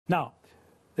Now,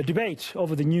 the debate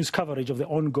over the news coverage of the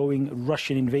ongoing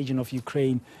Russian invasion of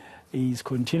Ukraine is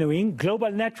continuing. Global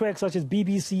networks such as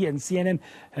BBC and CNN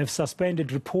have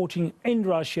suspended reporting in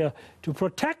Russia to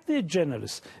protect their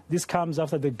journalists. This comes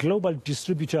after the global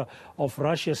distributor of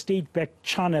Russia's state-backed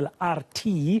channel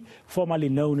RT, formerly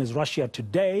known as Russia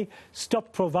Today,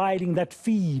 stopped providing that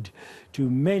feed to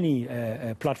many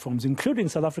platforms, including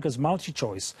South Africa's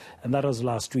MultiChoice, and that was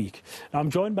last week. Now, I'm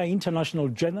joined by international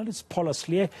journalist Paula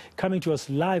Slier, coming to us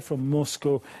live from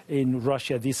Moscow in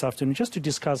Russia this afternoon, just to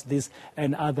discuss this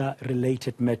and other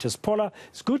related matters. Paula,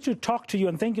 it's good to talk to you,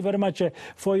 and thank you very much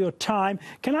for your time.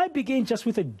 Can I begin just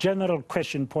with a general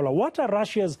question, Paula? What are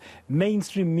Russia's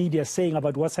mainstream media saying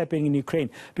about what's happening in Ukraine?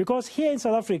 Because here in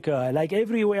South Africa, like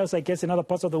everywhere else, I guess, in other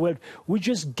parts of the world, we're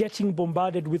just getting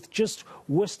bombarded with just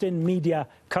Western media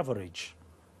coverage.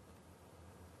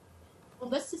 Well,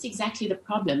 this is exactly the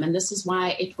problem, and this is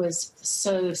why it was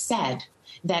so sad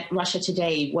that Russia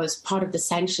Today was part of the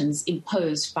sanctions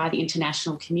imposed by the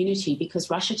international community,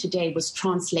 because Russia Today was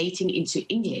translating into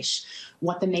English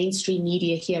what the mainstream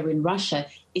media here in Russia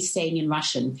is saying in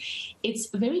Russian. It's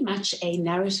very much a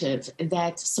narrative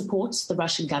that supports the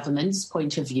Russian government's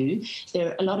point of view. There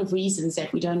are a lot of reasons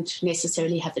that we don't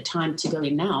necessarily have the time to go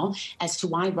in now as to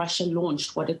why Russia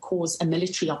launched what it calls a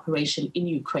military operation in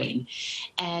Ukraine.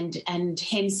 And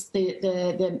hence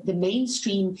the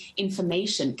mainstream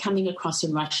information coming across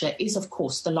in Russia is, of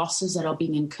course, the losses that are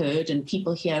being incurred, and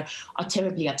people here are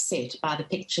terribly upset by the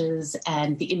pictures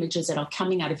and the images that are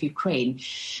coming out of Ukraine.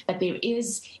 But there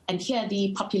is, and here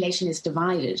the population is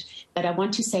divided, but I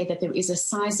want to say that there is a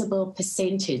sizable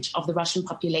percentage of the Russian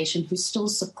population who still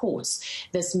supports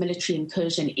this military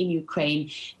incursion in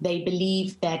Ukraine. They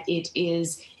believe that it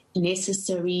is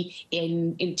necessary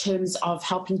in terms of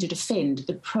helping to defend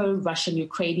the pro-Russian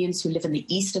Ukrainians who live in the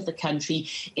east of the country.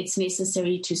 It's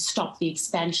necessary to stop the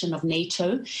expansion of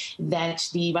NATO that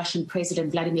the Russian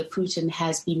President Vladimir Putin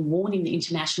has been warning the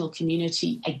international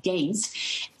community against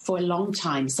for a long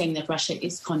time, saying that Russia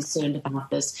is concerned about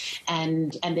this.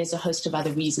 And there's a host of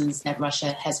other reasons that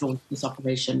Russia has launched this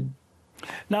operation.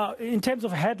 Now, in terms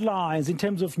of headlines, in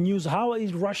terms of news, how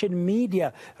is Russian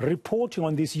media reporting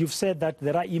on this? You've said that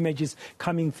there are images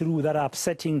coming through that are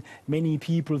upsetting many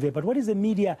people there. But what is the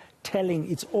media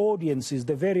telling its audiences,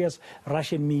 the various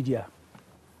Russian media?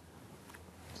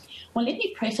 Well, let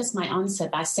me preface my answer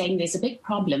by saying there's a big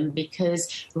problem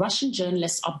because Russian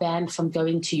journalists are banned from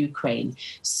going to Ukraine.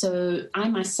 So I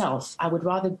myself, I would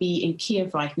rather be in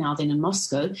Kiev right now than in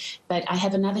Moscow, but I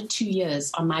have another 2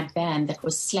 years on my ban that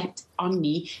was slapped on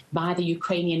me by the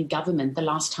Ukrainian government the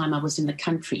last time I was in the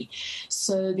country.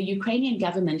 So the Ukrainian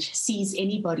government sees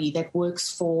anybody that works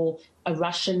for a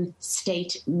Russian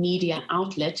state media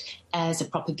outlet as a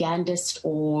propagandist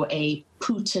or a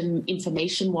Putin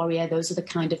information warrior. Those are the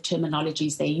kind of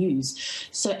terminologies they use.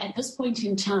 So at this point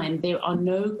in time, there are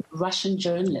no Russian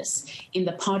journalists in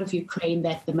the part of Ukraine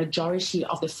that the majority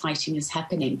of the fighting is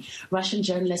happening. Russian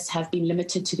journalists have been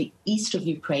limited to the east of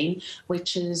Ukraine,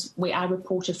 which is where I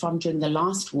reported from during the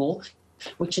last war,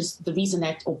 which is the reason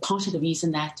that, or part of the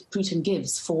reason that Putin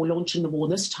gives for launching the war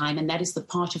this time, and that is the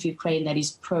part of Ukraine that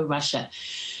is pro-Russia.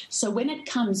 So when it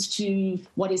comes to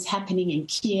what is happening in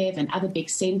Kiev and other big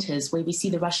centers where we see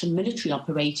the Russian military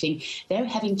operating, they're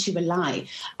having to rely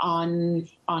on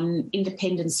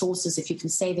independent sources, if you can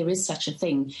say there is such a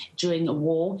thing, during a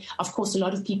war. Of course, a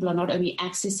lot of people are not only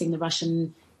accessing the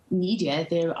Russian media,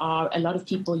 there are a lot of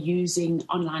people using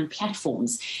online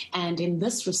platforms. And in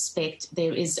this respect,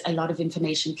 there is a lot of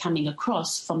information coming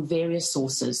across from various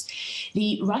sources.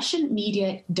 The Russian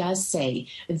media does say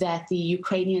that the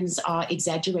Ukrainians are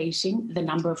exaggerating the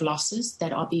number of losses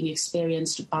that are being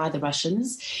experienced by the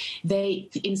Russians. They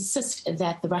insist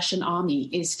that the Russian army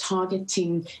is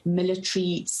targeting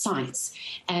military sites.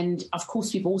 And of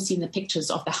course, we've all seen the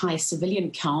pictures of the high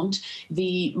civilian count.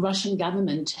 The Russian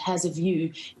government has a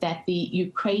view that the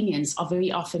Ukrainians are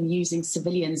very often using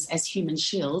civilians as human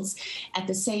shields. At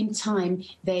the same time,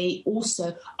 they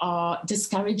also are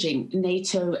discouraging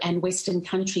NATO and Western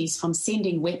countries from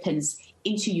sending weapons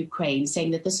into Ukraine,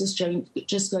 saying that this is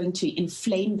just going to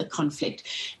inflame the conflict,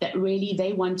 that really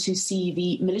they want to see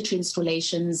the military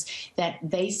installations that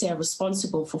they say are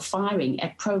responsible for firing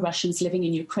at pro-Russians living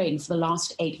in Ukraine for the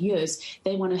last 8 years.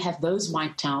 They want to have those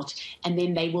wiped out, and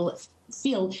then they will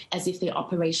feel as if their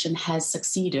operation has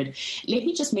succeeded. Let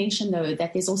me just mention, though,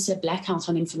 that there's also a blackout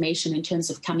on information in terms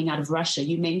of coming out of Russia.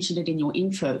 You mentioned it in your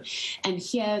intro. And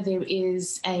here there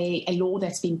is a law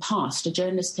that's been passed. A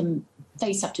journalist can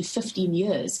face up to 15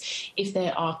 years if they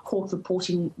are caught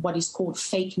reporting what is called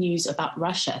fake news about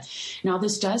Russia. Now,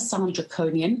 this does sound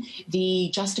draconian. The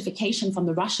justification from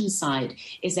the Russian side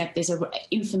is that there's an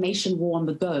information war on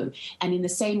the go. And in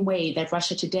the same way that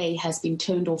Russia Today has been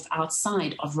turned off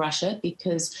outside of Russia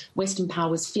because Western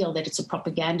powers feel that it's a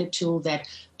propaganda tool that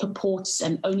purports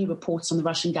and only reports on the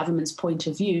Russian government's point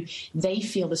of view, they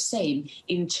feel the same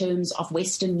in terms of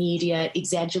Western media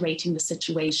exaggerating the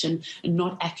situation and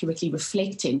not accurately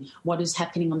reflecting what is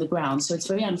happening on the ground. So it's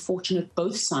very unfortunate,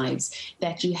 both sides,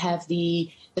 that you have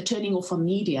the turning off on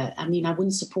media. I mean, I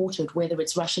wouldn't support it, whether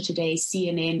it's Russia Today,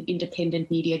 CNN, independent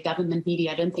media, government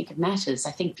media. I don't think it matters.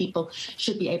 I think people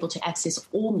should be able to access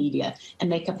all media and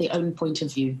make up their own point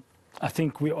of view. I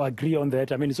think we agree on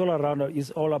that. I mean, it's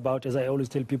all about, as I always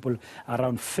tell people,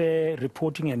 around fair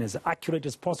reporting and as accurate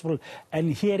as possible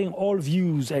and hearing all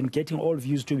views and getting all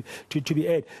views to be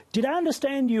aired. Did I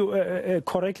understand you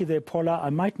correctly there, Paula? I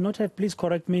might not have. Please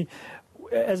correct me.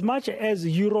 As much as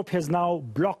Europe has now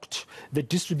blocked the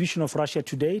distribution of Russia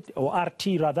Today, or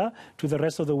RT rather, to the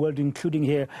rest of the world, including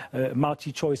here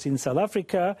multi-choice in South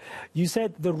Africa, you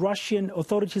said the Russian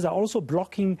authorities are also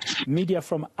blocking media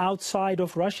from outside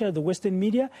of Russia, the Western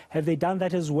media. Have they done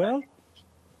that as well?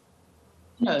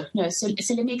 No. So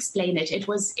let me explain it. It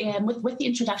was with the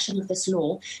introduction of this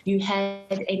law, you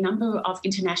had a number of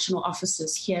international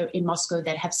offices here in Moscow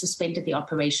that have suspended the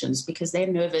operations because they're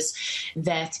nervous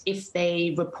that if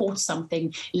they report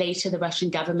something later, the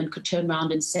Russian government could turn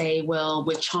around and say, well,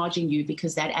 we're charging you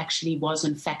because that actually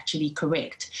wasn't factually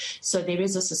correct. So there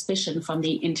is a suspicion from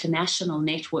the international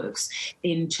networks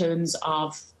in terms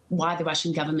of why the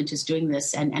Russian government is doing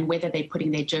this and whether they're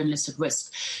putting their journalists at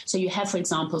risk. So you have, for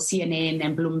example, CNN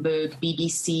and Bloomberg,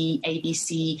 BBC,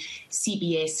 ABC,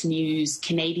 CBS News,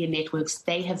 Canadian networks.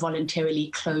 They have voluntarily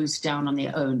closed down on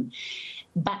their own.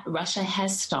 But Russia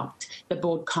has stopped the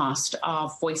broadcast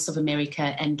of Voice of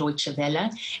America and Deutsche Welle.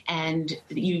 And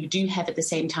you do have at the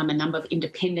same time a number of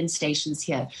independent stations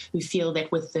here who feel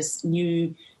that with this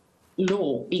new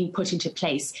law being put into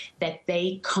place that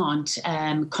they can't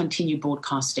continue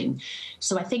broadcasting.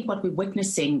 So I think what we're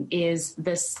witnessing is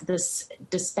this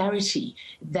disparity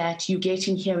that you're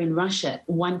getting here in Russia,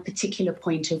 one particular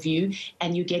point of view,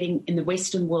 and you're getting in the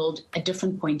Western world a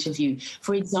different point of view.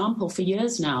 For example, for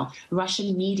years now,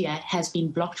 Russian media has been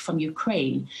blocked from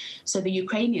Ukraine. So the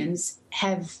Ukrainians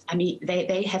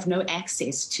they have no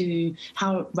access to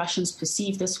how Russians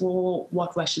perceive this war,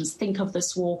 what Russians think of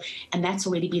this war, and that's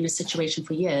already been a situation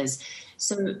for years.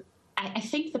 So I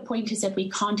think the point is that we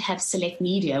can't have select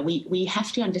media. We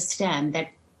have to understand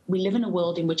that we live in a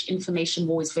world in which information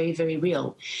war is very, very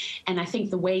real. And I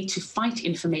think the way to fight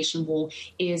information war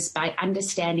is by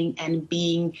understanding and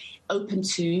being open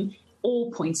to all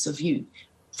points of view.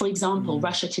 For example,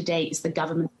 Russia Today is the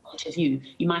government point of view.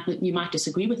 You might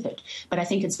disagree with it, but I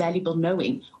think it's valuable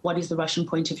knowing what is the Russian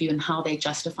point of view and how they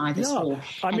justify this war.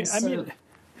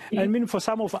 I mean, for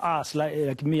some of us,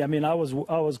 like me, I mean, I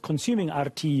was consuming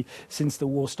RT since the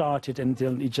war started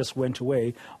until it just went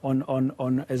away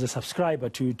on as a subscriber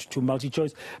to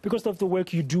MultiChoice. Because of the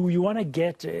work you do, you want to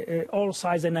get all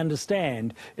sides and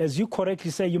understand. As you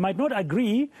correctly say, you might not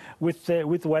agree with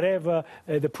whatever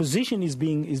the position is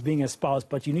being espoused,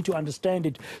 but you need to understand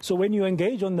it. So when you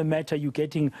engage on the matter, you're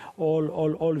getting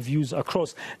all views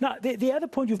across. Now, the other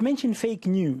point, you've mentioned fake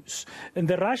news. And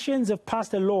the Russians have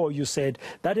passed a law, you said,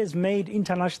 that has made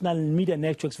international media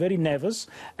networks very nervous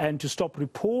and to stop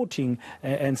reporting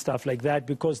and stuff like that,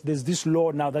 because there's this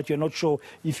law now that you're not sure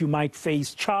if you might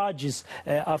face charges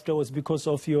afterwards because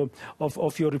of your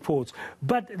reports.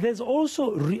 But there's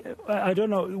also, I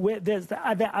don't know, there's the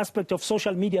other aspect of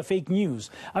social media fake news.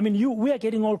 I mean, we are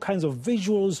getting all kinds of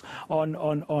visuals on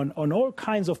all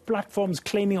kinds of platforms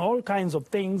claiming all kinds of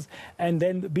things and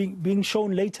then being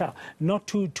shown later not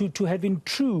to have been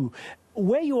true.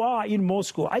 Where you are in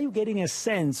Moscow, are you getting a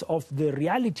sense of the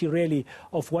reality, really,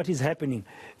 of what is happening?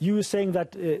 You were saying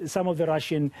that some of the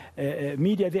Russian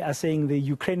media, they are saying the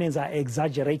Ukrainians are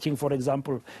exaggerating, for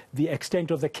example, the extent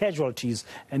of the casualties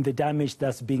and the damage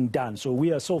that's being done. So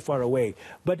we are so far away.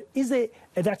 But is there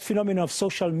that phenomenon of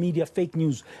social media fake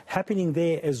news happening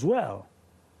there as well?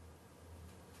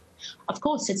 Of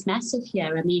course, it's massive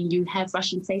here. I mean, you have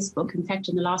Russian Facebook. In fact,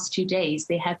 in the last 2 days,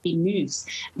 there have been moves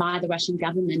by the Russian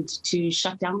government to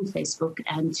shut down Facebook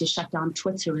and to shut down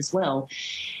Twitter as well.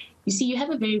 You see, you have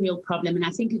a very real problem, and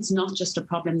I think it's not just a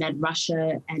problem that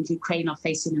Russia and Ukraine are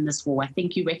facing in this war. I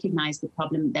think you recognize the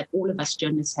problem that all of us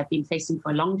journalists have been facing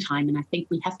for a long time, and I think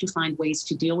we have to find ways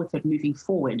to deal with it moving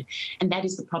forward, and that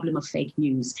is the problem of fake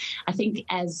news. I think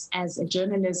as a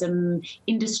journalism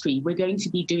industry, we're going to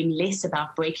be doing less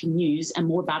about breaking news and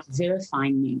more about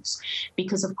verifying news,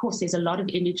 because, of course, there's a lot of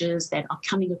images that are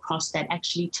coming across that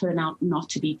actually turn out not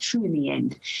to be true in the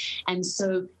end. And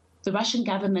so the Russian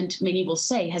government, many will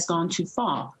say, has gone too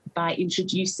far by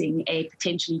introducing a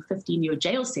potentially 15-year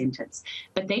jail sentence.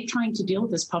 But they're trying to deal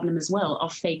with this problem as well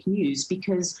of fake news,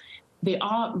 because there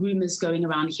are rumors going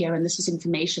around here, and this is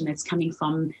information that's coming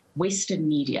from Western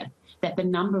media, that the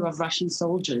number of Russian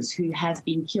soldiers who have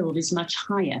been killed is much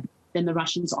higher than the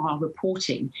Russians are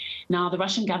reporting. Now, the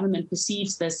Russian government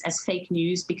perceives this as fake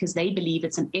news because they believe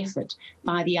it's an effort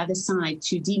by the other side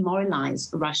to demoralize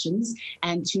Russians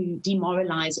and to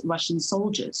demoralize Russian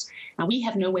soldiers. Now, we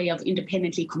have no way of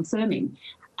independently confirming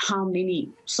how many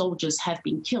soldiers have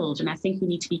been killed. And I think we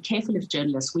need to be careful as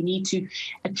journalists. We need to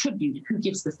attribute who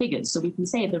gives the figures. So we can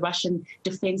say the Russian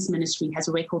Defense Ministry has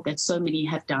a record that so many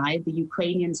have died. The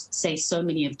Ukrainians say so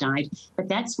many have died. But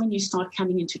that's when you start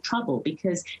coming into trouble,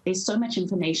 because there's so much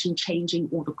information changing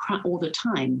all the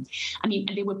time. I mean,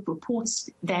 there were reports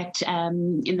that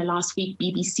in the last week,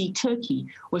 BBC Turkey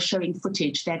was showing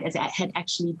footage that had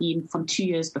actually been from 2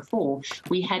 years before.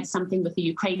 We had something with the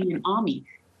Ukrainian army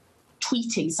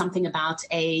tweeting something about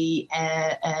a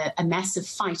massive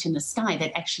fight in the sky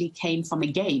that actually came from a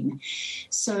game.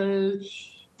 So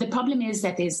the problem is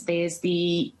that there's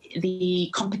the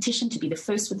competition to be the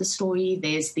first with the story.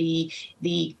 There's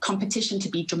the competition to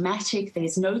be dramatic.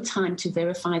 There's no time to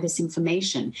verify this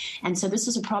information. And so this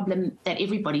is a problem that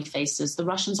everybody faces. The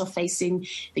Russians are facing,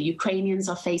 the Ukrainians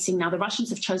are facing. Now, the Russians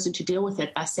have chosen to deal with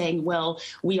it by saying, well,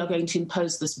 we are going to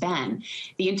impose this ban.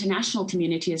 The international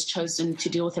community has chosen to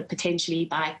deal with it potentially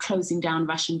by closing down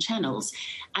Russian channels.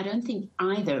 I don't think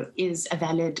either is a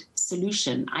valid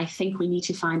solution. I think we need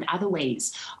to find other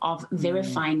ways of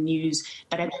verifying news,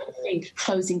 but I don't think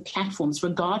closing platforms,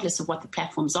 regardless of what the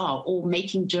platforms are, or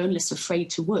making journalists afraid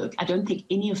to work, I don't think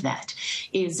any of that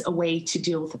is a way to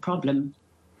deal with the problem.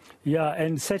 Yeah,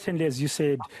 and certainly, as you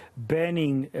said,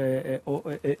 banning a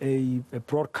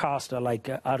broadcaster like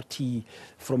RT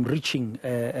from reaching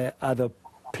other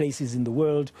places in the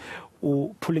world,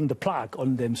 or pulling the plug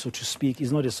on them, so to speak,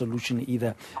 is not a solution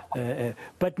either.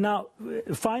 But now,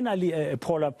 finally,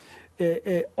 Paula,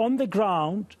 on the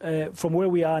ground, from where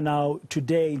we are now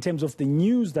today, in terms of the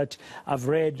news that I've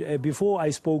read before I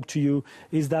spoke to you,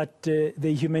 is that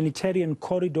the humanitarian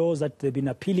corridors that they've been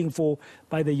appealing for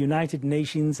by the United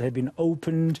Nations have been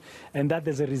opened, and that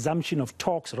there's a resumption of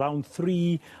talks, round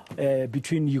 3,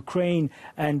 between Ukraine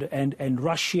and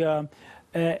Russia.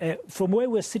 From where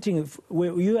we're sitting,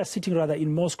 where you are sitting rather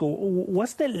in Moscow,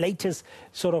 what's the latest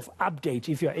sort of update,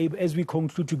 if you're able, as we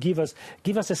conclude, to give us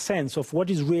a sense of what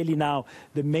is really now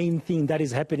the main thing that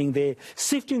is happening there,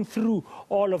 sifting through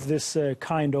all of this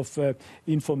kind of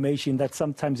information that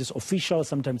sometimes is official,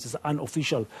 sometimes is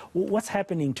unofficial. What's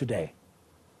happening today?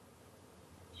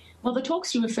 Well, the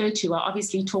talks you refer to are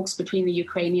obviously talks between the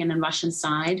Ukrainian and Russian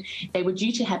side. They were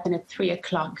due to happen at 3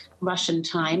 o'clock Russian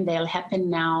time. They'll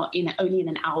happen now only in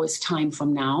an hour's time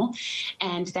from now,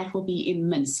 and that will be in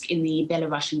Minsk, in the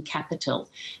Belarusian capital.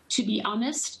 To be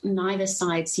honest, neither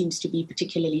side seems to be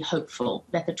particularly hopeful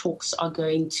that the talks are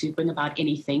going to bring about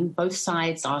anything. Both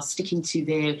sides are sticking to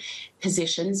their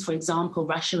positions. For example,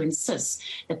 Russia insists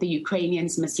that the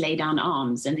Ukrainians must lay down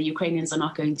arms, and the Ukrainians are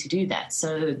not going to do that.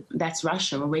 So that's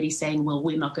Russia already saying, well,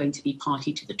 we're not going to be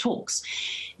party to the talks.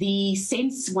 The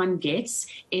sense one gets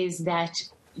is that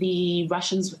the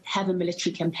Russians have a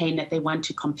military campaign that they want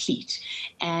to complete,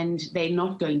 and they're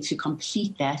not going to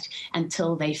complete that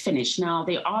until they finish. Now,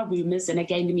 there are rumors, and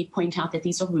again, let me point out that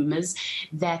these are rumors,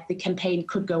 that the campaign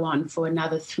could go on for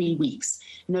another 3 weeks.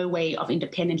 No way of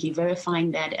independently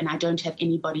verifying that, and I don't have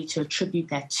anybody to attribute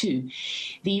that to.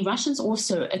 The Russians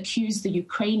also accuse the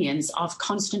Ukrainians of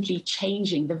constantly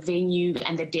changing the venue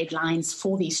and the deadlines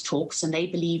for these talks, and they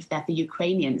believe that the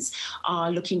Ukrainians are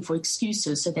looking for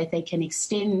excuses so that they can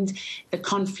extend the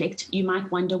conflict. You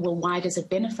might wonder, well, why does it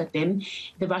benefit them?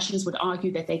 The Russians would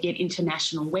argue that they get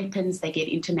international weapons, they get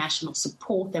international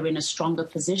support, they're in a stronger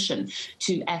position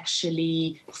to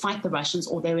actually fight the Russians,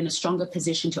 or they're in a stronger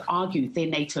position to argue their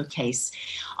NATO case.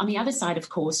 On the other side, of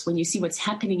course, when you see what's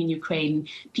happening in Ukraine,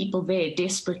 people there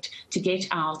desperate to get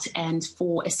out and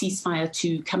for a ceasefire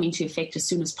to come into effect as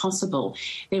soon as possible.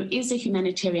 There is a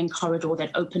humanitarian corridor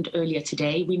that opened earlier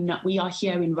today. We are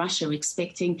here in Russia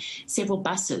expecting several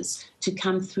buses to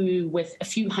come through with a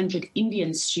few hundred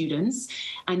Indian students.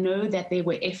 I know that there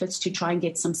were efforts to try and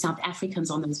get some South Africans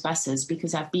on those buses,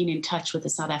 because I've been in touch with the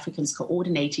South Africans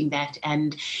coordinating that,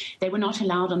 and they were not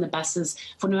allowed on the buses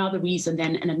for no other reason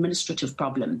than an administrative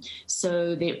problem.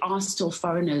 So there are still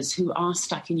foreigners who are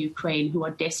stuck in Ukraine, who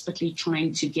are desperately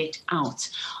trying to get out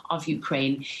of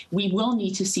Ukraine. We will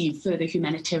need to see further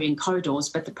humanitarian corridors,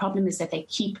 but the problem is that they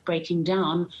keep breaking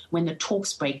down when the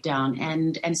talks break down.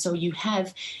 And so you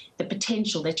have the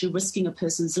potential that you're risking a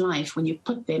person's life when you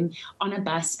put them on a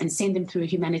bus and send them through a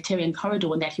humanitarian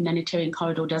corridor, and that humanitarian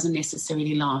corridor doesn't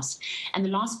necessarily last. And the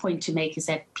last point to make is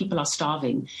that people are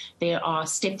starving. There are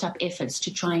stepped up efforts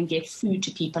to try and get food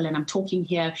to people, and I'm talking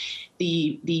here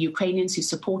the Ukrainians who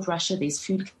support Russia. There's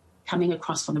food coming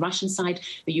across from the Russian side,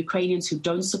 the Ukrainians who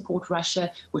don't support Russia,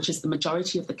 which is the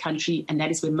majority of the country, and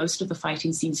that is where most of the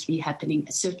fighting seems to be happening,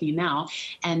 certainly now,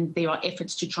 and there are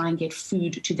efforts to try and get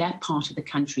food to that part of the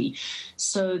country.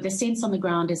 So the sense on the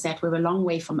ground is that we're a long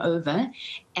way from over,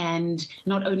 and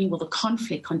not only will the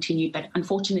conflict continue, but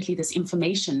unfortunately this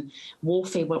information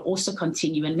warfare will also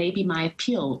continue. And maybe my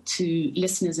appeal to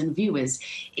listeners and viewers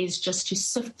is just to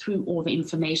sift through all the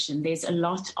information. There's a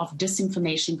lot of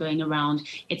disinformation going around.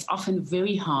 It's often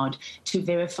very hard to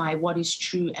verify what is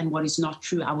true and what is not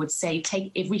true. I would say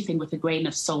take everything with a grain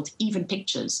of salt, even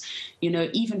pictures.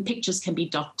 Even pictures can be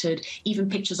doctored. Even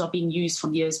pictures are being used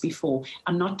from years before.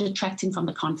 I'm not detracting from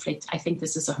the conflict. I think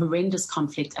this is a horrendous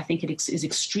conflict. I think it is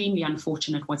extremely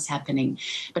unfortunate what's happening.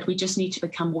 But we just need to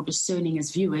become more discerning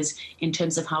as viewers in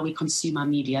terms of how we consume our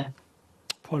media.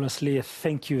 Paula Slier,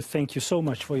 thank you. Thank you so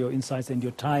much for your insights and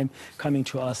your time coming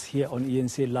to us here on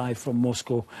eNCA Live from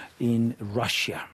Moscow in Russia.